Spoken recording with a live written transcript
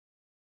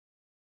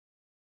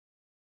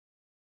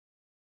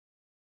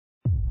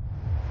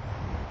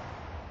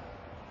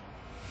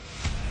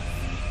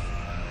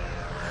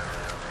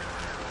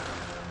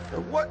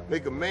What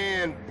make a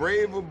man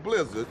brave a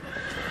blizzard,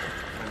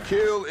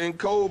 kill in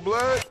cold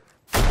blood?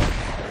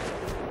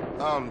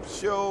 I'm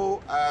sure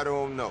I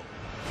don't know.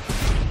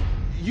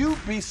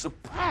 You'd be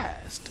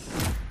surprised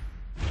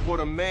what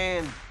a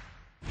man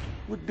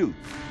would do.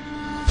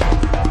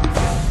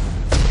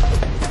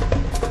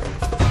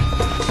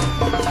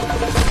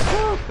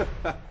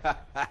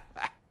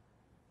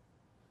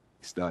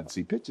 Starting to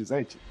see pictures,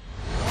 ain't you?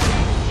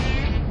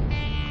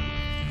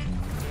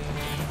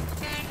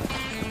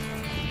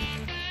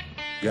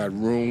 Got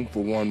room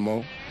for one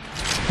more?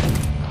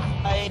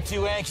 I ain't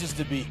too anxious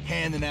to be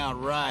handing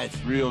out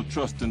rides. Real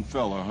trusting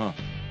fella, huh?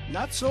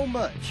 Not so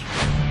much.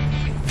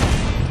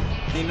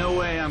 Ain't no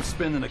way I'm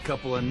spending a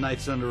couple of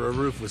nights under a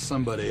roof with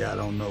somebody I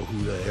don't know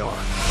who they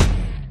are.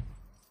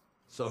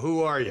 So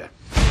who are you?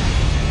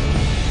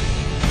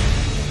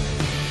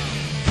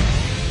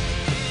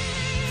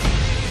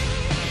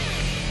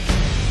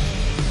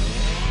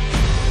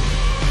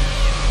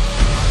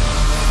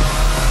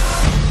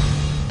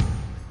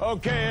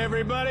 Okay,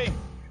 everybody,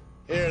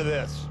 hear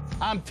this.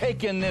 I'm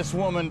taking this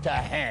woman to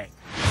hang.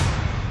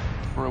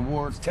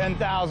 Reward's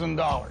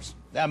 $10,000.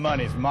 That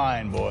money's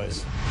mine,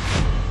 boys.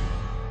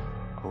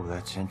 Oh,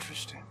 that's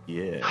interesting.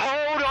 Yeah.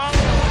 Hold on!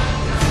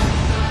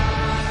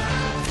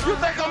 You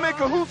think I'm in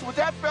cahoots with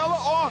that fella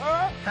or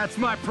her? That's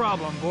my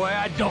problem, boy.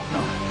 I don't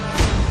know.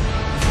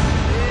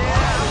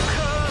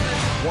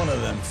 One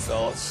of them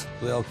fellas,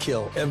 they'll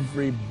kill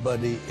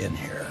everybody in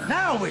here.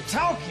 Now we're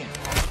talking.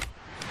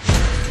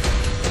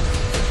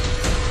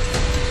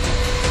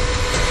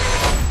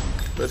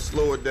 Let's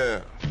slow it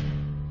down.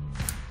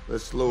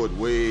 Let's slow it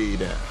way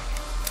down.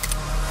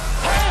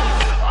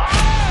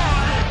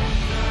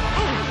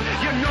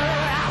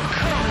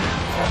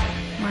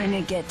 When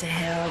you get to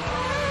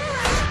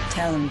hell,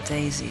 tell him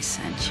Daisy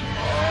sent you.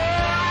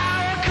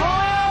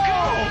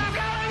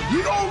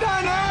 You gon'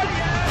 die now?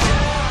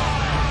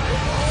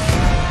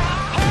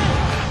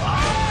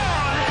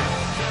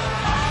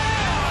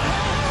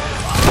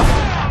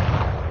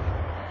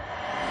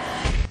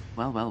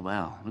 Well, well,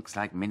 well. Looks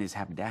like Minnie's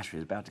haberdashery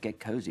is about to get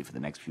cozy for the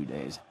next few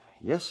days.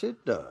 Yes,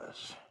 it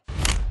does.